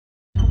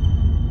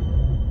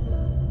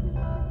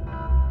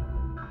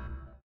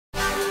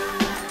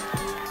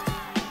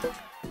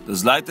The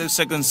Slytech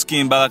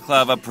SKiN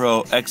Balaclava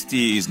Pro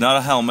XT is not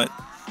a helmet,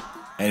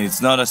 and it's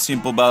not a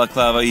simple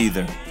balaclava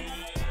either.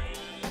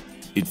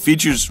 It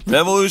features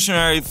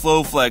revolutionary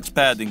FLOWFLEX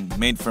padding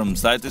made from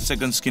Slytech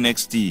SKiN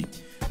XT,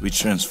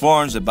 which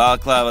transforms a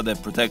balaclava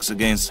that protects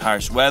against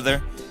harsh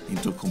weather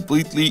into a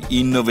completely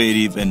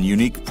innovative and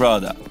unique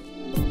product.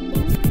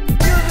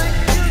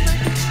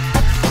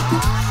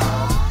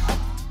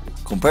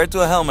 Compared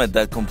to a helmet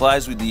that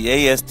complies with the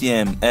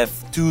ASTM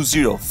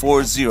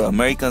F2040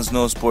 American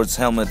snow sports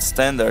helmet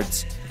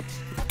standards,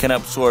 it can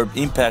absorb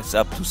impacts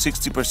up to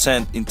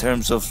 60% in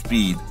terms of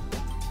speed.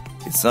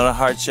 It's not a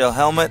hardshell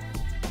helmet,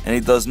 and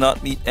it does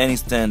not meet any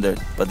standard,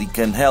 but it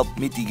can help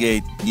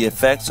mitigate the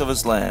effects of a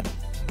slam.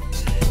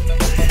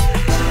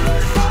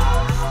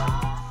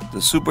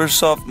 The super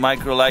soft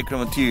micro Lycra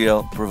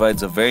material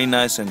provides a very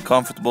nice and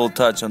comfortable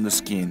touch on the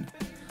skin,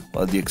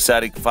 while the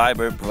exotic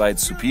fiber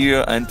provides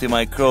superior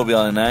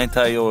antimicrobial and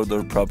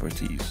anti-odor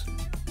properties.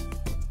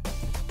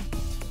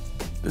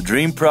 The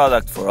dream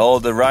product for all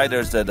the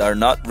riders that are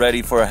not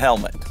ready for a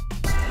helmet.